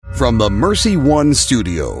from the Mercy One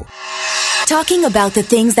studio. Talking about the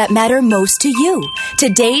things that matter most to you.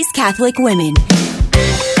 Today's Catholic Women.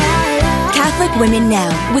 Catholic Women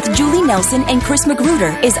Now with Julie Nelson and Chris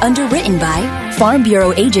Magruder is underwritten by Farm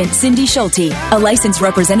Bureau agent Cindy Schulte, a licensed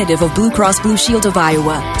representative of Blue Cross Blue Shield of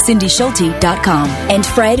Iowa, cindyschulte.com, and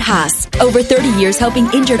Fred Haas, over 30 years helping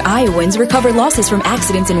injured Iowans recover losses from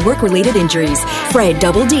accidents and work-related injuries. Fred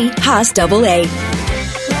Double D, Haas Double A.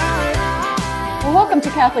 Well, welcome to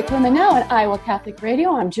Catholic Women Now on Iowa Catholic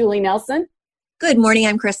Radio. I'm Julie Nelson. Good morning.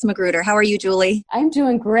 I'm Chris Magruder. How are you, Julie? I'm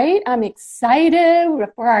doing great. I'm excited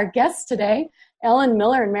for our guests today, Ellen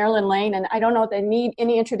Miller and Marilyn Lane. And I don't know if they need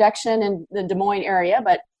any introduction in the Des Moines area,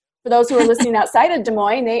 but for those who are listening outside of Des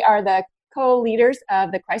Moines, they are the co-leaders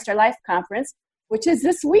of the Christ Our Life Conference, which is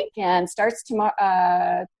this weekend, starts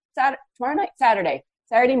tomorrow night,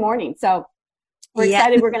 Saturday morning. So we're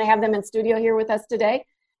excited. We're going to have them in studio here with us today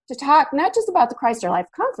to talk not just about the Christ Our Life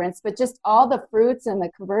Conference, but just all the fruits and the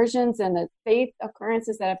conversions and the faith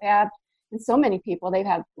occurrences that have had, and so many people. They've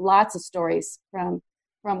had lots of stories from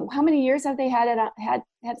how many years have they had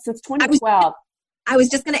since 2012? I was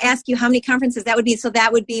just going to ask you how many conferences that would be. So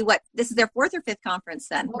that would be what, this is their fourth or fifth conference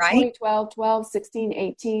then, right? 2012, 12, 16,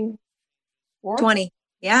 18, 20.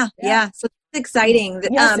 Yeah. So it's exciting.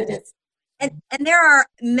 Yes, it is. And there are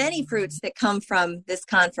many fruits that come from this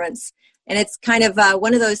conference. And it's kind of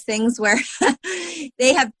one of those things where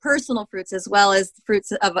they have personal fruits as well as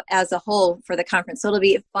fruits as a whole for the conference. So it'll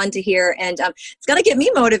be fun to hear. And it's going to get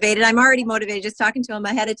me motivated. I'm already motivated just talking to them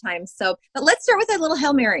ahead of time. So, but let's start with a little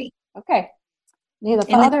Hail Mary. Okay. May the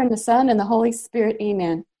Father and the Son and the Holy Spirit.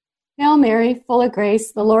 Amen. Hail Mary, full of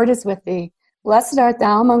grace, the Lord is with thee. Blessed art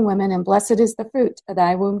thou among women, and blessed is the fruit of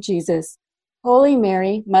thy womb, Jesus. Holy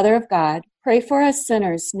Mary, Mother of God, pray for us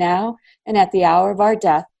sinners now and at the hour of our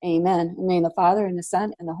death. Amen. In the name of the Father and the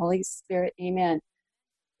Son and the Holy Spirit. Amen.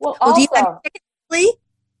 Well, also, do you have tickets, Lee?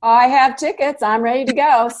 I have tickets. I'm ready to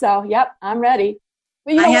go. So, yep, I'm ready.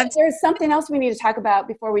 But there's something else we need to talk about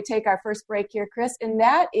before we take our first break here, Chris, and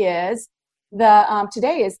that is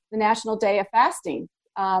today is the National Day of Fasting.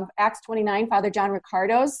 Acts 29, Father John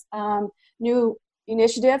Riccardo's new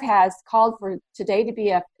initiative has called for today to be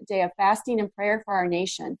a day of fasting and prayer for our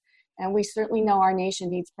nation. And we certainly know our nation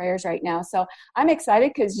needs prayers right now. So I'm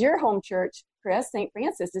excited because your home church, Chris, St.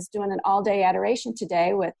 Francis, is doing an all-day adoration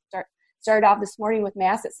today. Started off this morning with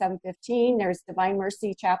Mass at 7:15. There's Divine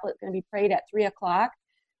Mercy Chaplet going to be prayed at 3 o'clock.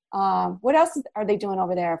 What else are they doing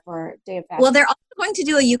over there for Day of Fasting? Well, they're also going to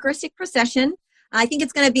do a Eucharistic procession. I think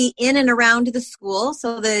it's going to be in and around the school,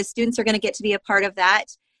 so the students are going to get to be a part of that.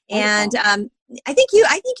 And I think you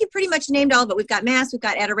pretty much named all of it. We've got Mass, we've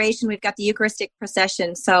got adoration, we've got the Eucharistic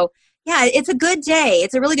procession. So yeah, it's a good day.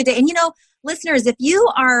 It's a really good day. And listeners, if you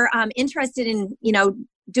are interested in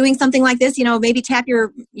doing something like this, maybe tap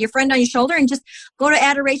your friend on your shoulder and just go to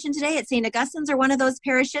adoration today at St. Augustine's or one of those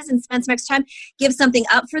parishes and spend some extra time. Give something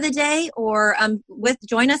up for the day, or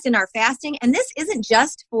join us in our fasting. And this isn't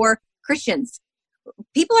just for Christians.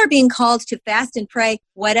 People are being called to fast and pray,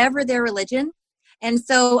 whatever their religion. And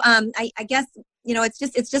so I guess,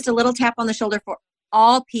 it's just a little tap on the shoulder for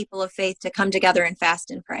all people of faith to come together and fast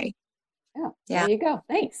and pray. Yeah. There you go.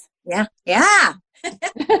 Thanks. Yeah. Are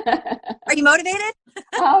you motivated?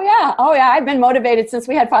 Oh, yeah. I've been motivated since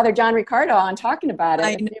we had Father John Riccardo on talking about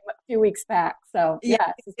it a few weeks back. So,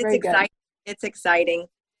 it's very exciting. Good. It's exciting.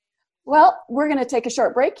 Well, we're going to take a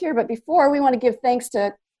short break here, but before, we want to give thanks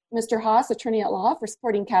to Mr. Haas, attorney at law, for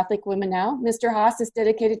supporting Catholic Women Now. Mr. Haas is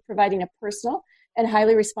dedicated to providing a personal and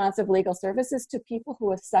highly responsive legal services to people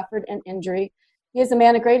who have suffered an injury. He is a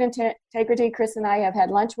man of great integrity. Chris and I have had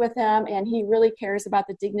lunch with him, and he really cares about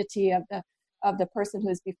the dignity of the person who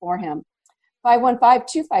is before him.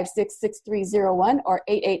 515-256-6301 or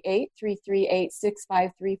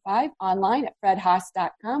 888-338-6535. Online at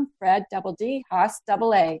fredhaas.com. Fred Double D, Haas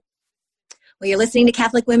Double A. Well, you're listening to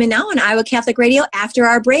Catholic Women Now on Iowa Catholic Radio. After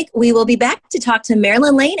our break, we will be back to talk to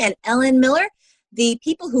Marilyn Lane and Ellen Miller, the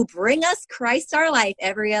people who bring us Christ Our Life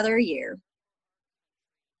every other year.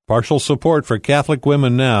 Partial support for Catholic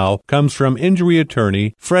Women Now comes from injury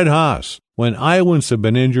attorney Fred Haas. When Iowans have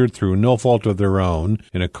been injured through no fault of their own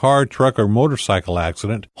in a car, truck, or motorcycle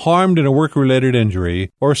accident, harmed in a work-related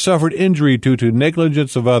injury, or suffered injury due to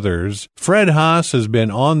negligence of others, Fred Haas has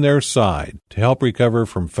been on their side to help recover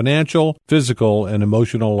from financial, physical, and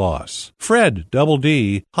emotional loss. Fred, Double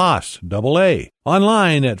D, Haas, Double A.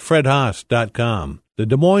 Online at fredhaas.com. the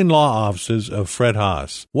Des Moines law offices of Fred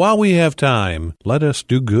Haas. While we have time, let us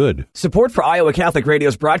do good. Support for Iowa Catholic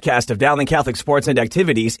Radio's broadcast of Dowling Catholic sports and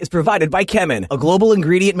activities is provided by Kemin, a global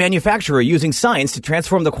ingredient manufacturer using science to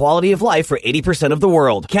transform the quality of life for 80% of the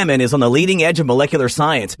world. Kemin is on the leading edge of molecular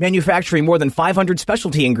science, manufacturing more than 500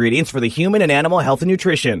 specialty ingredients for the human and animal health and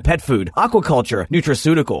nutrition, pet food, aquaculture,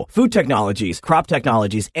 nutraceutical, food technologies, crop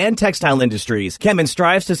technologies, and textile industries. Kemin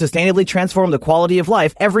strives to sustainably transform the quality of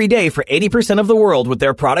life every day for 80% of the world with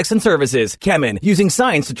their products and services. Kemin, using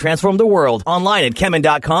science to transform the world. Online at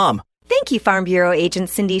Kemin.com. Thank you, Farm Bureau agent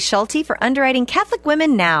Cindy Schulte, for underwriting Catholic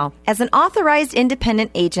Women Now. As an authorized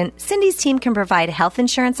independent agent, Cindy's team can provide health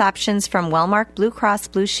insurance options from Wellmark Blue Cross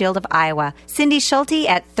Blue Shield of Iowa. Cindy Schulte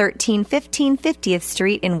at 1315 50th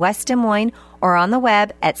Street in West Des Moines, or on the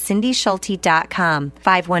web at cindyschulte.com.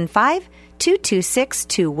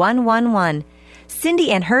 515-226-2111.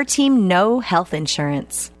 Cindy and her team know health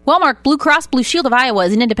insurance. Wellmark Blue Cross Blue Shield of Iowa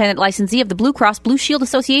is an independent licensee of the Blue Cross Blue Shield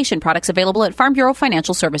Association. Products available at Farm Bureau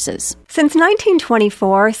Financial Services. Since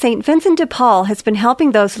 1924, St. Vincent de Paul has been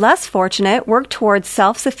helping those less fortunate work towards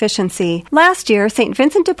self-sufficiency. Last year, St.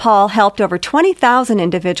 Vincent de Paul helped over 20,000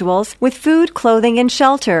 individuals with food, clothing, and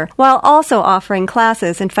shelter, while also offering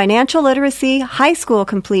classes in financial literacy, high school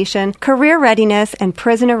completion, career readiness, and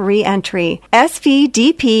prisoner re-entry.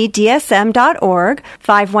 svdpdsm.org,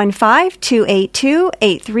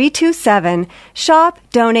 515-282-8327. Shop,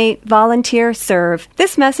 donate, volunteer, serve.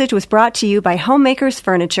 This message was brought to you by Homemakers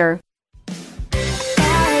Furniture.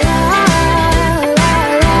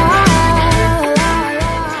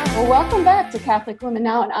 Well, welcome back to Catholic Women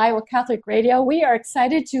Now on Iowa Catholic Radio. We are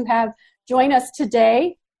excited to have join us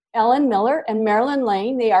today Ellen Miller and Marilyn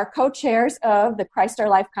Lane. They are co-chairs of the Christ Our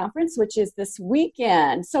Life Conference, which is this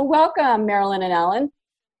weekend. So welcome, Marilyn and Ellen.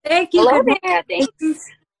 Thank you. Hello there. Thanks.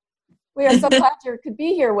 We are so glad you could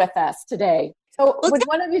be here with us today. So would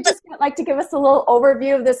one of you just like to give us a little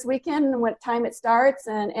overview of this weekend and what time it starts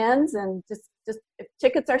and ends, and just if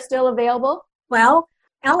tickets are still available? Well,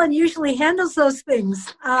 Ellen usually handles those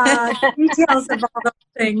things, details of all those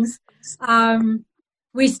things.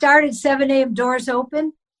 We start at 7 a.m. doors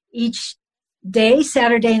open each day,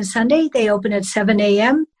 Saturday and Sunday. They open at 7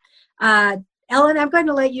 a.m. Ellen, I'm going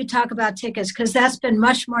to let you talk about tickets because that's been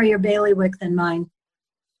much more your bailiwick than mine.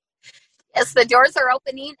 Yes, the doors are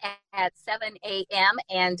opening at 7 a.m.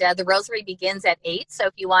 and the rosary begins at 8. So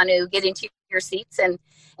if you want to get into your seats and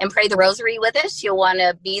pray the rosary with us, you'll want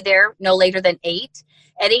to be there no later than 8.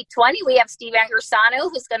 At 8:20, we have Steve Angersano,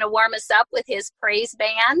 who's going to warm us up with his praise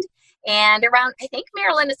band. And around, I think,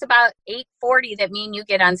 Marilyn, it's about 8:40 that me and you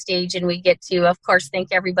get on stage, and we get to, of course,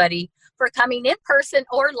 thank everybody for coming in person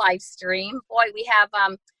or live stream. Boy, we have...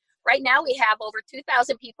 Right now, we have over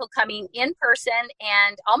 2,000 people coming in person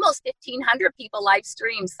and almost 1,500 people live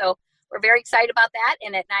stream. So we're very excited about that.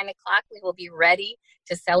 And at 9 o'clock, we will be ready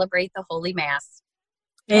to celebrate the Holy Mass.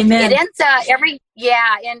 Amen. It ends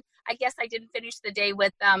and I guess I didn't finish the day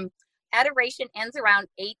with adoration ends around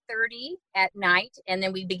 8:30 at night. And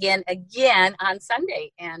then we begin again on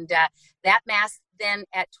Sunday. And that Mass then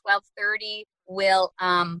at 12:30 will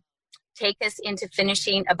take us into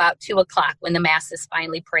finishing about 2 o'clock when the Mass is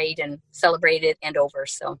finally prayed and celebrated and over.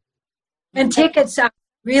 So, and tickets are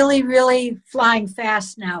really, really flying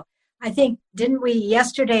fast now. I think, didn't we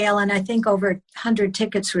yesterday, Ellen? I think over 100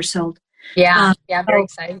 tickets were sold. Yeah, very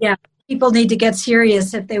exciting. Yeah, people need to get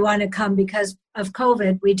serious if they want to come because of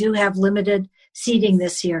COVID. We do have limited seating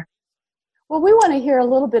this year. Well, we want to hear a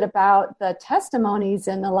little bit about the testimonies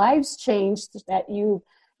and the lives changed that you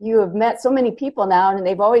have met so many people now, and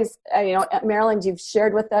they've always, Marilyn, you've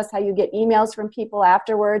shared with us how you get emails from people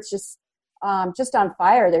afterwards, just on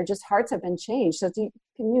fire. Their just hearts have been changed. So can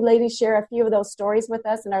you ladies share a few of those stories with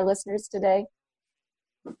us and our listeners today?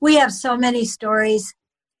 We have so many stories,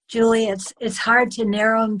 Julie. It's hard to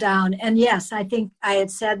narrow them down. And yes, I think I had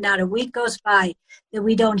said not a week goes by that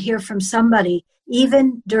we don't hear from somebody,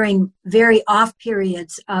 even during very off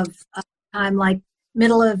periods of time, like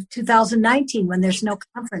middle of 2019 when there's no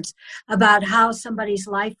conference, about how somebody's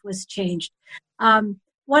life was changed.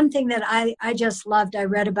 One thing that I just loved, I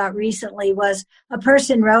read about recently, was a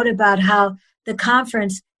person wrote about how the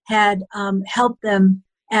conference had helped them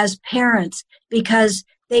as parents because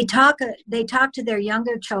they talk to their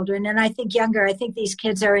younger children, and I think these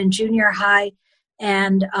kids are in junior high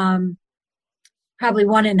and probably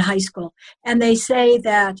one in high school, and they say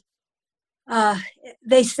that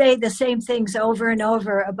they say the same things over and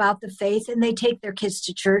over about the faith, and they take their kids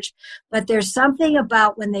to church. But there's something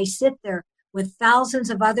about when they sit there with thousands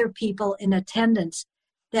of other people in attendance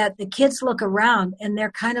that the kids look around and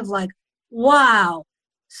they're kind of like, wow,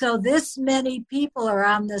 So this many people are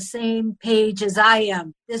on the same page as I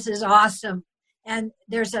am. This is awesome. And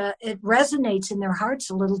it resonates in their hearts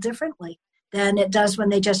a little differently than it does when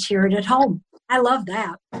they just hear it at home. I love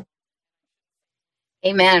that.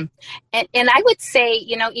 Amen. And I would say,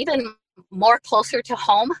 even more closer to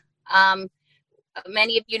home,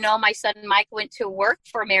 many of you know my son Mike went to work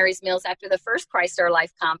for Mary's Meals after the first Christ Our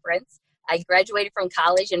Life conference. I graduated from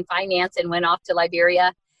college in finance and went off to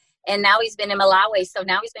Liberia. And now he's been in Malawi. So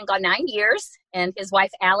now he's been gone 9 years. And his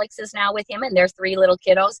wife Alex is now with him and their 3 little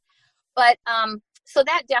kiddos. But so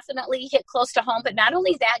that definitely hit close to home. But not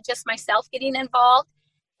only that, just myself getting involved.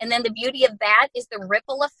 And then the beauty of that is the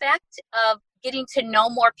ripple effect of getting to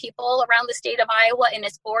know more people around the state of Iowa and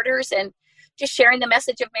its borders, and just sharing the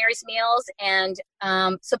message of Mary's Meals and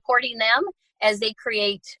supporting them as they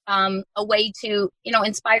create a way to,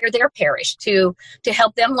 inspire their parish to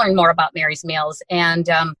help them learn more about Mary's Meals. And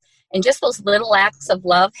just those little acts of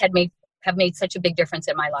love have made such a big difference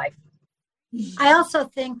in my life. I also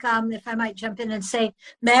think, if I might jump in and say,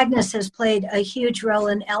 Magnus has played a huge role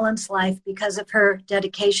in Ellen's life because of her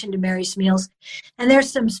dedication to Mary's Meals. And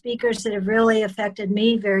there's some speakers that have really affected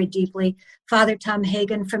me very deeply. Father Tom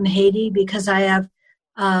Hagen from Haiti, because I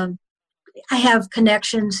have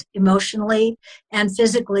connections emotionally and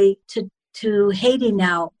physically to Haiti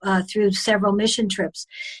now through several mission trips.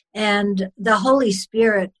 And the Holy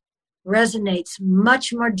Spirit resonates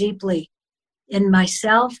much more deeply in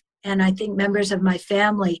myself and I think members of my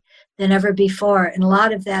family than ever before. And a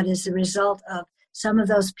lot of that is the result of some of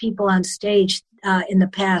those people on stage in the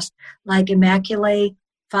past, like Immaculate,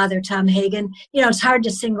 Father Tom Hagen. It's hard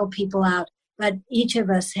to single people out, but each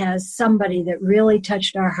of us has somebody that really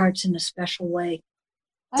touched our hearts in a special way.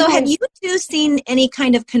 So have you two seen any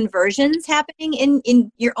kind of conversions happening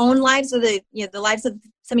in your own lives or the lives of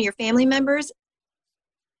some of your family members?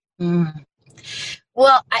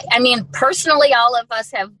 Well, I mean, personally, all of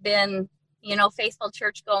us have been, faithful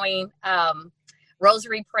church-going,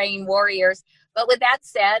 rosary-praying warriors. But with that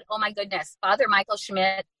said, oh my goodness, Father Michael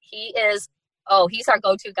Schmidt, he's our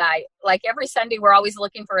go-to guy. Like every Sunday, we're always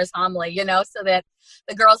looking for his homily, so that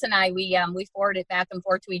the girls and I, we forward it back and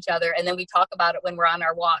forth to each other. And then we talk about it when we're on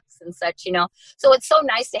our walks and such, So it's so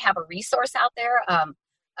nice to have a resource out there,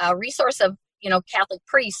 a resource of, Catholic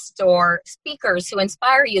priests or speakers who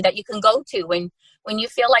inspire you that you can go to when you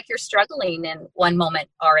feel like you're struggling in one moment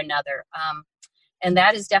or another. And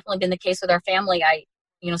that has definitely been the case with our family.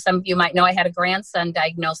 Some of you might know I had a grandson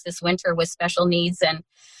diagnosed this winter with special needs, and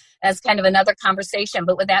that's kind of another conversation.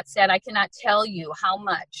 But with that said, I cannot tell you how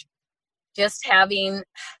much just having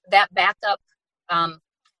that backup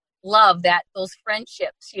love, those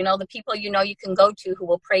friendships, the people you can go to who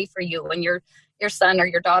will pray for you and your son or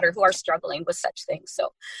your daughter who are struggling with such things. So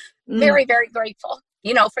very, very grateful,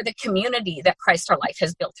 for the community that Christ Our Life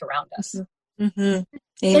has built around us. Mm-hmm.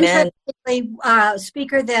 Amen. Interestingly,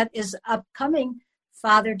 speaker that is upcoming,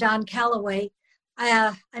 Father Don Calloway.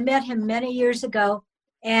 I met him many years ago,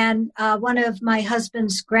 and one of my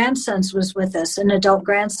husband's grandsons was with us, an adult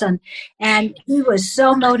grandson, and he was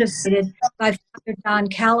so motivated by Father Don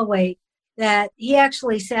Calloway that he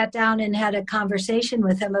actually sat down and had a conversation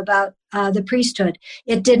with him about the priesthood.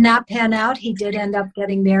 It did not pan out. He did end up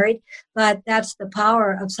getting married, but that's the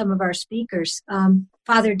power of some of our speakers.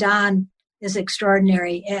 Father Don is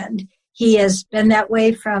extraordinary, and he has been that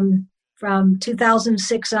way from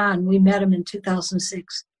 2006 on. We met him in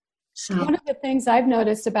 2006. So one of the things I've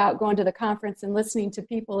noticed about going to the conference and listening to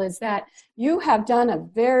people is that you have done a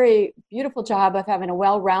very beautiful job of having a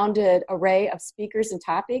well-rounded array of speakers and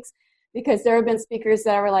topics, because there have been speakers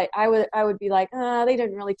that were like, I would be like, they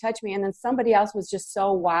didn't really touch me. And then somebody else was just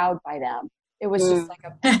so wowed by them. It was just like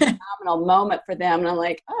a phenomenal moment for them. And I'm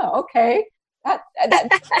like, oh, okay. I have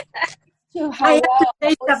to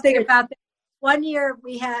say something about that. One year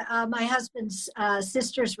we had, my husband's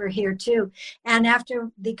sisters were here too. And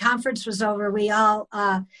after the conference was over, we all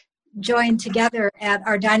joined together at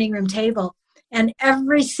our dining room table. And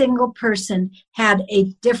every single person had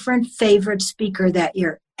a different favorite speaker that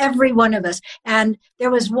year. Every one of us. And there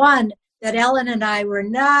was one that Ellen and I were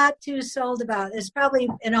not too sold about. It's probably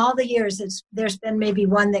in all the years, there's been maybe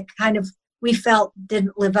one that kind of we felt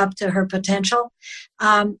didn't live up to her potential.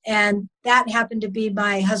 And that happened to be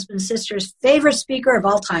my husband's sister's favorite speaker of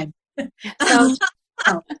all time. So,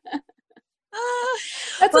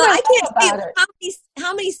 I can't say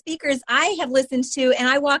how many speakers I have listened to, and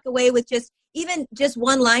I walk away with just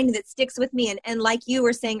one line that sticks with me. And like you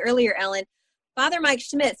were saying earlier, Ellen, Father Mike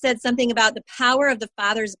Schmidt said something about the power of the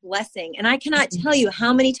Father's blessing. And I cannot tell you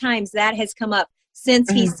how many times that has come up since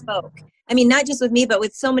he spoke. I mean, not just with me, but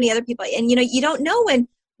with so many other people. And, you don't know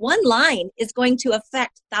one line is going to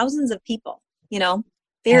affect thousands of people,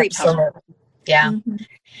 very powerful. Yeah. Mm-hmm.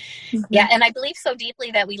 Mm-hmm. Yeah. And I believe so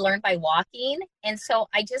deeply that we learn by walking. And so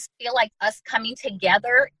I just feel like us coming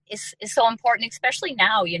together is so important, especially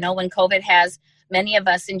now, when COVID has many of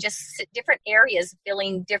us in just different areas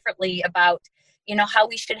feeling differently about, how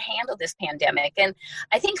we should handle this pandemic. And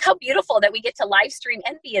I think how beautiful that we get to live stream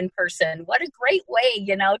and be in person. What a great way,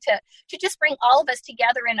 to just bring all of us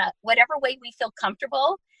together in whatever way we feel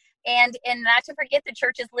comfortable. And not to forget the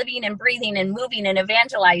church is living and breathing and moving and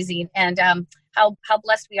evangelizing, and how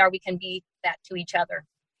blessed we are we can be that to each other.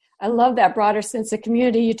 I love that broader sense of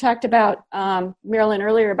community. You talked about, Marilyn,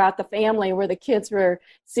 earlier about the family where the kids were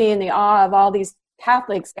seeing the awe of all these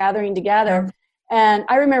Catholics gathering together. And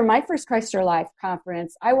I remember my first Christ Our Life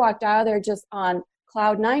conference. I walked out of there just on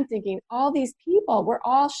cloud nine thinking, all these people, we're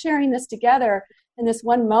all sharing this together in this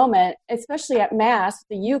one moment, especially at Mass,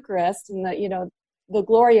 the Eucharist, and the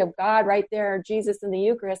glory of God right there, Jesus in the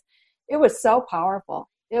Eucharist. It was so powerful.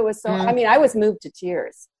 It was so, I was moved to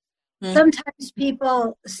tears. Sometimes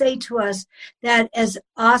people say to us that as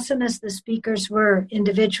awesome as the speakers were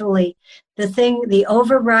individually, the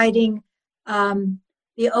overriding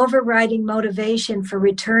motivation for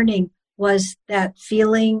returning was that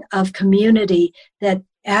feeling of community that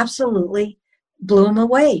absolutely blew them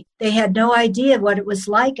away. They had no idea what it was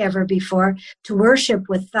like ever before to worship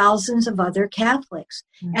with thousands of other Catholics.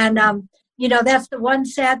 Mm-hmm. And, that's the one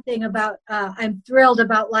sad thing about, I'm thrilled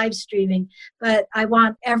about live streaming, but I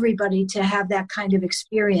want everybody to have that kind of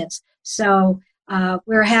experience. So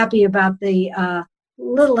we're happy about the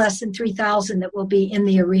little less than 3,000 that will be in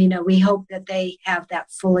the arena. We hope that they have that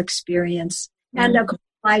full experience. Mm-hmm. And of course,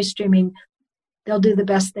 live streaming, they'll do the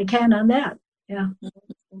best they can on that. Yeah.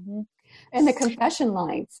 Mm-hmm. And the confession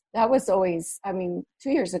lines, that was always, 2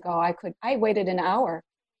 years ago, I waited an hour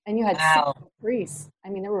and you had 6 priests.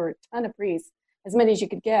 There were a ton of priests, as many as you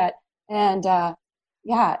could get. And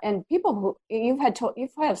and people who you've had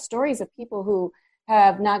stories of people who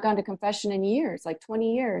have not gone to confession in years, like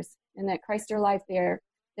 20 years, and that Christ Our Life, they're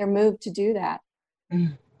moved to do that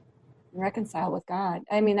and reconcile with God.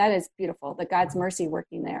 That is beautiful, that God's mercy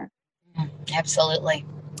working there. Absolutely.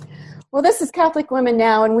 Well, this is Catholic Women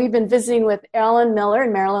Now, and we've been visiting with Ellen Miller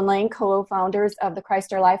and Marilyn Lane, co-founders of the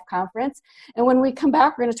Christ Our Life Conference. And when we come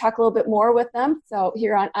back, we're going to talk a little bit more with them. So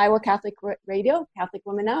here on Iowa Catholic Radio, Catholic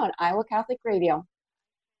Women Now on Iowa Catholic Radio.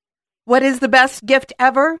 What is the best gift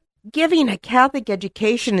ever? Giving a Catholic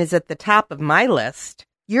education is at the top of my list.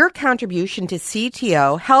 Your contribution to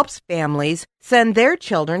CTO helps families send their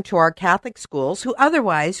children to our Catholic schools who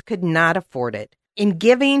otherwise could not afford it. In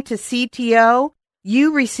giving to CTO,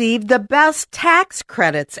 you receive the best tax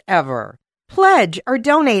credits ever. Pledge or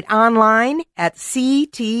donate online at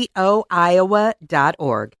ctoiowa.org.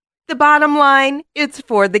 The bottom line, it's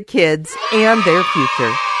for the kids and their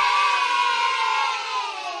future.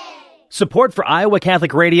 Support for Iowa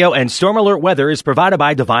Catholic Radio and Storm Alert Weather is provided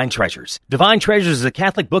by Divine Treasures. Divine Treasures is a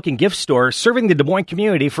Catholic book and gift store serving the Des Moines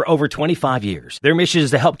community for over 25 years. Their mission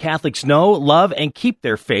is to help Catholics know, love, and keep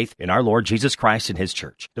their faith in our Lord Jesus Christ and His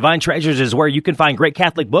Church. Divine Treasures is where you can find great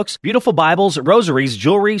Catholic books, beautiful Bibles, rosaries,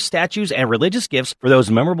 jewelry, statues, and religious gifts for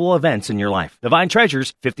those memorable events in your life. Divine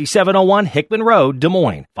Treasures, 5701 Hickman Road, Des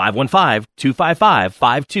Moines,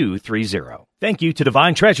 515-255-5230. Thank you to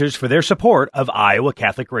Divine Treasures for their support of Iowa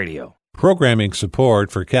Catholic Radio. Programming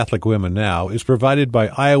support for Catholic Women Now is provided by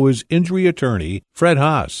Iowa's injury attorney, Fred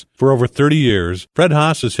Haas. For over 30 years, Fred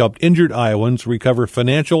Haas has helped injured Iowans recover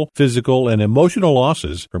financial, physical, and emotional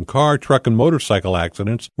losses from car, truck, and motorcycle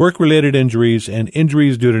accidents, work-related injuries, and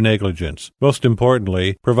injuries due to negligence. Most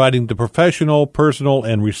importantly, providing the professional, personal,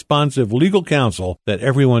 and responsive legal counsel that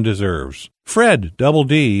everyone deserves. Fred, Double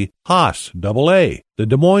D, Haas, Double A, the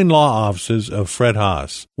Des Moines Law Offices of Fred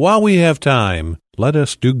Haas. While we have time, let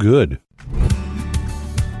us do good.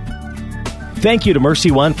 Thank you to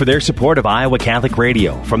Mercy One for their support of Iowa Catholic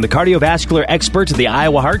Radio. From the cardiovascular experts at the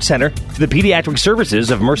Iowa Heart Center to the pediatric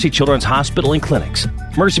services of Mercy Children's Hospital and Clinics,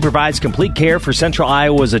 Mercy provides complete care for Central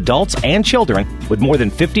Iowa's adults and children with more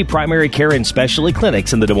than 50 primary care and specialty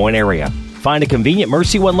clinics in the Des Moines area. Find a convenient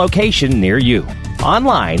Mercy One location near you.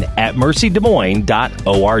 Online at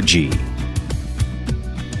mercydesmoines.org.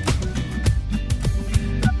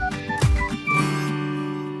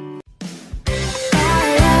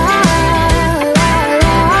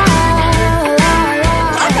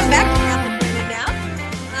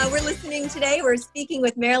 We're speaking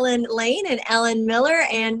with Marilyn Lane and Ellen Miller,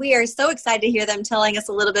 and we are so excited to hear them telling us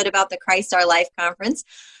a little bit about the Christ Our Life Conference.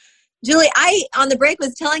 Julie, I, on the break,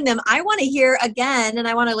 was telling them I want to hear again, and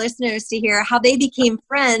I want our listeners to hear how they became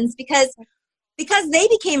friends, because because they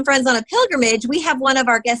became friends on a pilgrimage, we have one of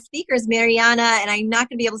our guest speakers, Mariana, and I'm not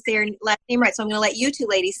going to be able to say her last name right, so I'm going to let you two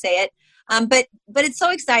ladies say it. But it's so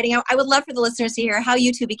exciting. I would love for the listeners to hear how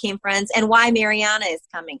you two became friends and why Mariana is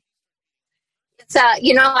coming. It's,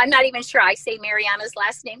 I'm not even sure I say Mariana's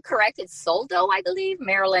last name correct. It's Soldo, I believe.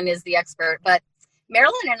 Marilyn is the expert. But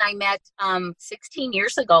Marilyn and I met 16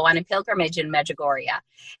 years ago on a pilgrimage in Medjugorje.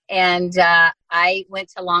 And I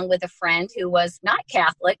went along with a friend who was not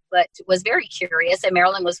Catholic, but was very curious. And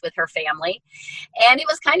Marilyn was with her family. And it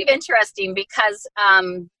was kind of interesting because,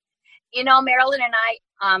 Marilyn and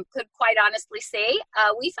I could quite honestly say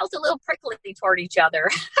we felt a little prickly toward each other.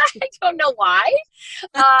 I don't know why.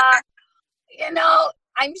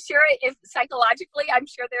 I'm sure if psychologically, I'm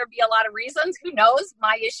sure there'd be a lot of reasons, who knows,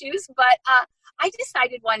 my issues. But I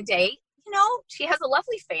decided one day, she has a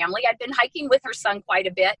lovely family. I'd been hiking with her son quite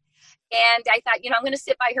a bit. And I thought, I'm going to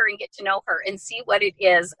sit by her and get to know her and see what it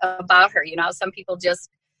is about her. Some people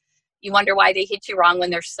you wonder why they hit you wrong when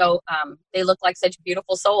they're so, they look like such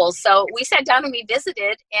beautiful souls. So we sat down and we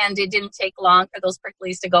visited, and it didn't take long for those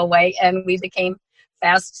pricklies to go away. And we became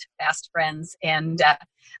fast friends. And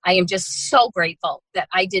I am just so grateful that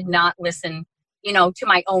I did not listen, to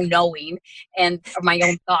my own knowing or my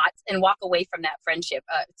own thoughts and walk away from that friendship.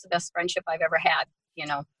 It's the best friendship I've ever had,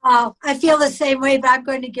 Oh, I feel the same way, but I'm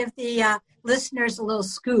going to give the listeners a little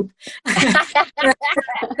scoop. The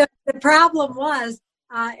problem was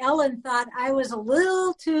Ellen thought I was a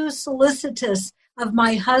little too solicitous of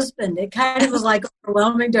my husband. It kind of was like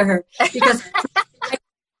overwhelming to her because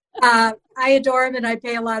I adore him and I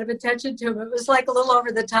pay a lot of attention to him. It was like a little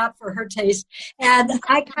over the top for her taste. And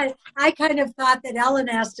I kind of thought that Ellen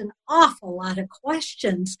asked an awful lot of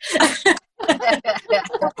questions. It's a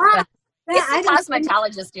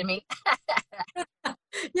cosmetologist in me.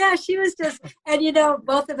 Yeah, she was just, and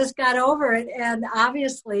both of us got over it. And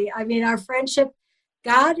obviously, our friendship,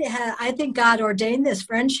 I think God ordained this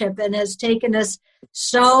friendship and has taken us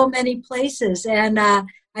so many places. And I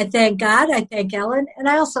thank God, I thank Ellen, and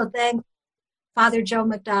I also thank Father Joe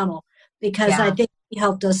McDonald because I think he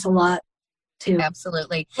helped us a lot too.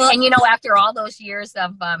 Absolutely. And after all those years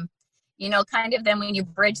of, kind of then when you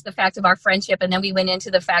bridge the fact of our friendship, and then we went into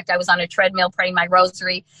the fact I was on a treadmill praying my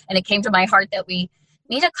rosary, and it came to my heart that we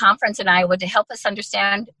need a conference in Iowa to help us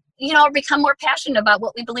understand, become more passionate about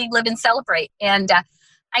what we believe, live, and celebrate. And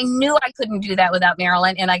I knew I couldn't do that without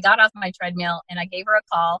Marilyn, and I got off my treadmill and I gave her a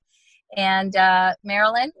call. And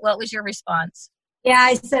Marilyn, what was your response? Yeah,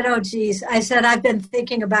 I said, oh, geez. I said, I've been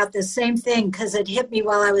thinking about the same thing because it hit me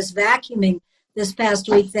while I was vacuuming this past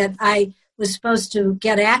week that I was supposed to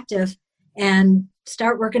get active and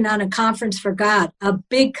start working on a conference for God, a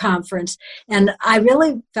big conference. And I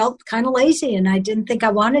really felt kind of lazy and I didn't think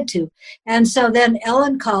I wanted to. And so then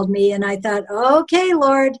Ellen called me and I thought, okay,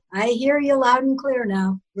 Lord, I hear you loud and clear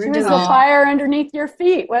now. She was the fire underneath your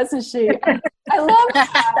feet, wasn't she? I love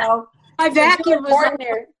how my vacuum was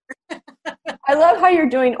ordinary. I love how you're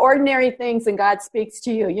doing ordinary things and God speaks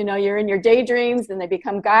to you. You're in your daydreams and they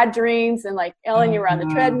become God dreams. And like Ellen, you were on the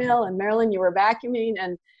treadmill, and Marilyn, you were vacuuming.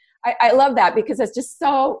 And I love that because it's just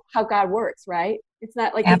so how God works, right? It's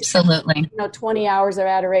not like absolutely 20 hours of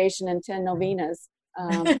adoration and 10 novenas.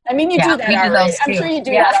 You do that already. I'm sure you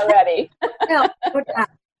do that already.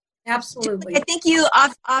 Absolutely. I think you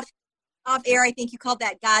off air, I think you called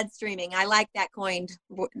that God streaming. I like that coined.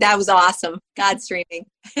 That was awesome. God streaming.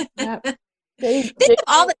 Yep. Think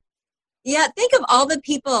of all the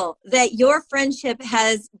people that your friendship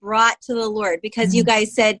has brought to the Lord, because you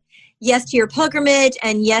guys said yes to your pilgrimage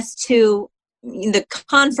and yes to the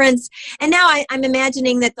conference. And now I'm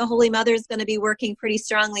imagining that the Holy Mother is going to be working pretty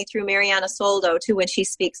strongly through Mariana Soldo too when she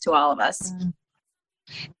speaks to all of us.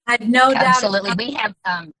 I've no doubt. Absolutely. We have,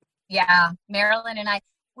 Marilyn and I,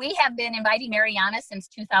 we have been inviting Mariana since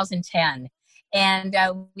 2010. And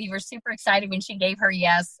we were super excited when she gave her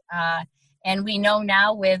yes. And we know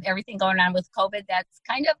now with everything going on with COVID, that's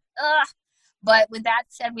kind of, but with that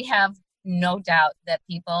said, we have no doubt that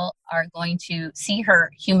people are going to see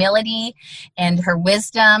her humility and her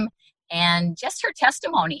wisdom and just her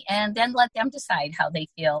testimony, and then let them decide how they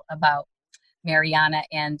feel about Mariana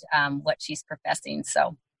and what she's professing.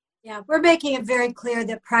 So, yeah, we're making it very clear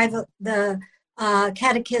that the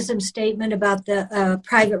catechism statement about the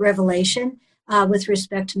private revelation with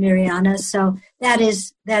respect to Mariana. So that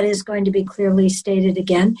is going to be clearly stated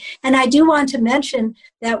again. And I do want to mention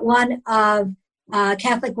that one of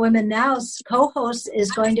Catholic Women Now's co-hosts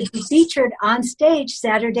is going to be featured on stage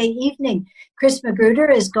Saturday evening. Chris Magruder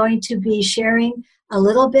is going to be sharing a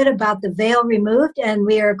little bit about The Veil Removed, and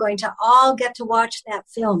we are going to all get to watch that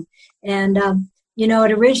film. And,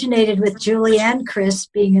 it originated with Julie and Chris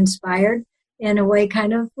being inspired. in a way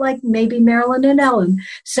kind of like maybe Marilyn and Ellen.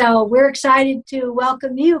 So we're excited to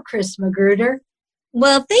welcome you, Chris Magruder.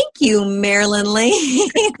 Well, thank you, Marilyn Lee. He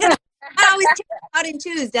always takes out and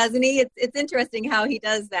choose, doesn't he? It's interesting how he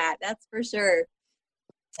does that. That's for sure.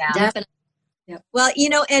 Yeah. Definitely. Yep. Well,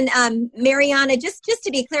 and Mariana, just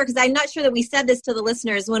to be clear, because I'm not sure that we said this to the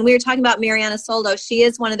listeners, when we were talking about Mariana Soldo, she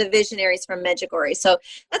is one of the visionaries from Medjugorje. So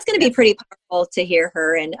that's going to be pretty powerful to hear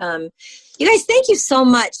her. And you guys, thank you so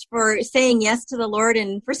much for saying yes to the Lord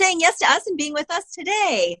and for saying yes to us and being with us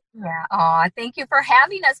today. Yeah. Thank you for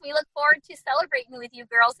having us. We look forward to celebrating with you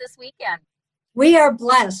girls this weekend. We are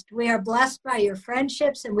blessed. We are blessed by your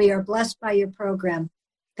friendships, and we are blessed by your program.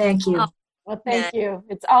 Thank you. Well, thank you.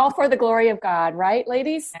 It's all for the glory of God, right,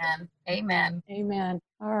 ladies? Amen. Amen.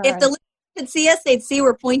 All right. If the listeners could see us, they'd see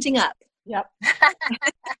we're pointing up. Yep.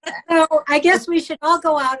 So I guess we should all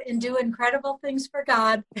go out and do incredible things for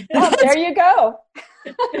God. Oh, there you go.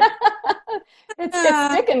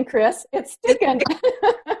 It's sticking, Chris. It's sticking.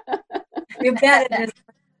 You bet it is.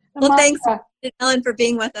 Well, thanks, Ellen, for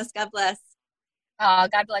being with us. God bless.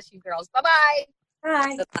 God bless you, girls. Bye-bye.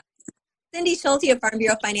 Bye. Cindy Schulte of Farm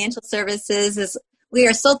Bureau Financial Services we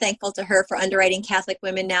are so thankful to her for underwriting Catholic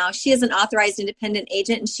Women Now. She is an authorized independent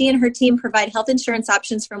agent, and she and her team provide health insurance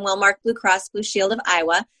options from Wellmark Blue Cross Blue Shield of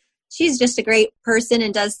Iowa. She's just a great person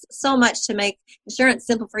and does so much to make insurance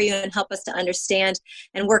simple for you and help us to understand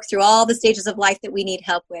and work through all the stages of life that we need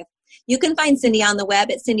help with. You can find Cindy on the web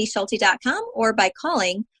at cindyschulte.com or by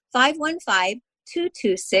calling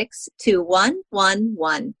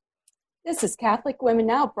 515-226-2111. This is Catholic Women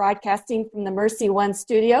Now, broadcasting from the Mercy One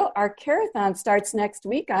studio. Our Carathon starts next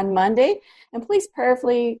week on Monday, and please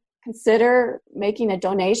prayerfully consider making a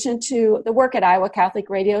donation to the work at Iowa Catholic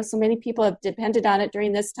Radio. So many people have depended on it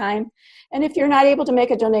during this time. And if you're not able to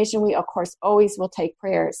make a donation, we, of course, always will take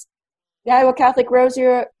prayers. The Iowa Catholic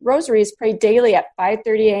Rosary is prayed daily at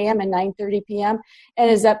 5:30 a.m. and 9:30 p.m.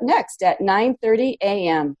 and is up next at 9:30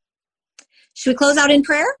 a.m. Should we close out in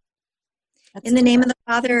prayer? In the name of the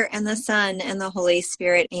Father, and the Son, and the Holy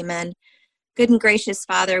Spirit, amen. Good and gracious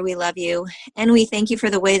Father, we love you, and we thank you for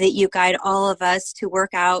the way that you guide all of us to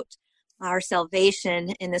work out our salvation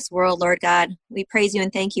in this world, Lord God. We praise you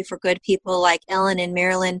and thank you for good people like Ellen and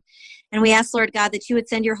Marilyn, and we ask, Lord God, that you would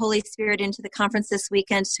send your Holy Spirit into the conference this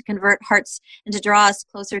weekend to convert hearts and to draw us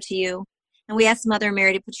closer to you. And we ask Mother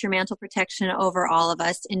Mary to put your mantle protection over all of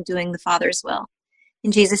us in doing the Father's will.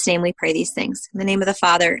 In Jesus' name we pray these things. In the name of the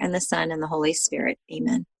Father, and the Son, and the Holy Spirit.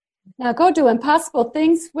 Amen. Now go do impossible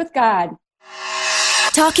things with God.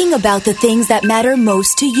 Talking about the things that matter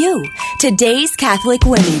most to you. Today's Catholic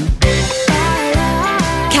Women.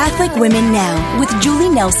 Catholic Women Now with Julie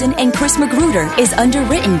Nelson and Chris Magruder is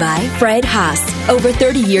underwritten by Fred Haas. Over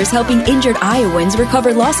 30 years helping injured Iowans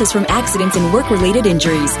recover losses from accidents and work-related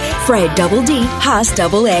injuries. Fred Double D, Haas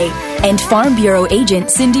Double A. And Farm Bureau agent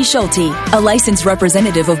Cindy Schulte, a licensed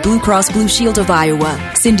representative of Blue Cross Blue Shield of Iowa.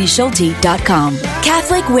 cindyschulte.com.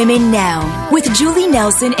 Catholic Women Now with Julie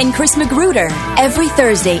Nelson and Chris Magruder every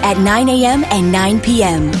Thursday at 9 a.m. and 9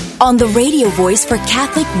 p.m. on the radio voice for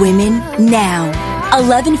Catholic Women Now.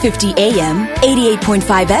 1150 AM,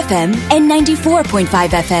 88.5 FM, and 94.5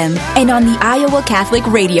 FM, and on the Iowa Catholic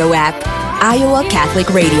Radio app. Iowa Catholic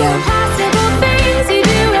Radio.